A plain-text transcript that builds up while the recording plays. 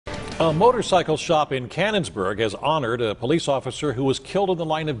A motorcycle shop in Canonsburg has honored a police officer who was killed in the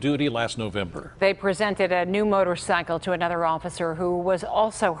line of duty last November. They presented a new motorcycle to another officer who was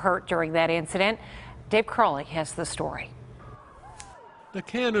also hurt during that incident. Dave Crawley has the story. The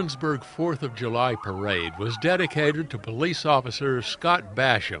Canonsburg 4th of July parade was dedicated to police officer Scott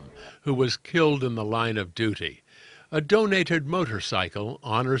Basham, who was killed in the line of duty. A donated motorcycle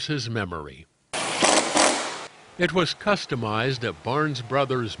honors his memory. It was customized at Barnes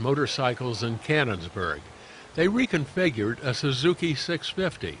Brothers Motorcycles in Canonsburg. They reconfigured a Suzuki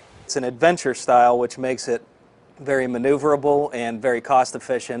 650. It's an adventure style, which makes it very maneuverable and very cost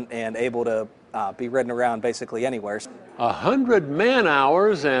efficient and able to be ridden around basically anywhere. 100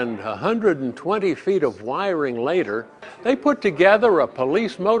 man-hours and 120 feet of wiring later, they put together a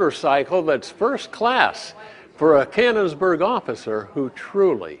police motorcycle that's first class for a Canonsburg officer who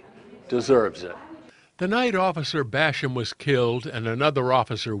truly deserves it. The night Officer Basham was killed and another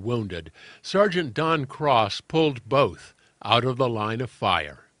officer wounded, Sergeant Don Cross pulled both out of the line of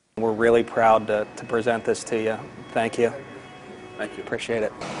fire. We're really proud to present this to you. Thank you. Thank you. Appreciate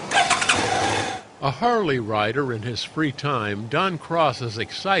it. A Harley rider in his free time, Don Cross is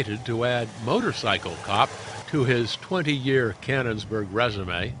excited to add motorcycle cop to his 20-year Canonsburg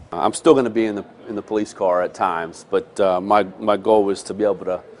resume. I'm still going to be in the police car at times, but my goal was to be able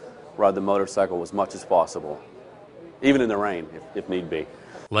to ride the motorcycle as much as possible, even in the rain, if need be.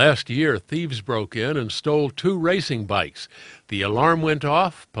 Last year, thieves broke in and stole 2 racing bikes. The alarm went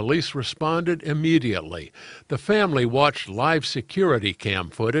off. Police responded immediately. The family watched live security cam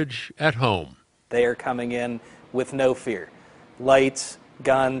footage at home. They are coming in with no fear. Lights,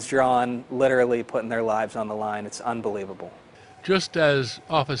 guns drawn, literally putting their lives on the line. It's unbelievable. Just as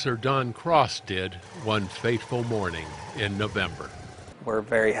Officer Don Cross did one fateful morning in November. We're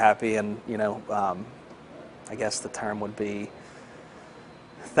very happy, and I guess the term would be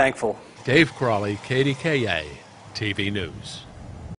thankful. Dave Crawley, KDKA-TV News.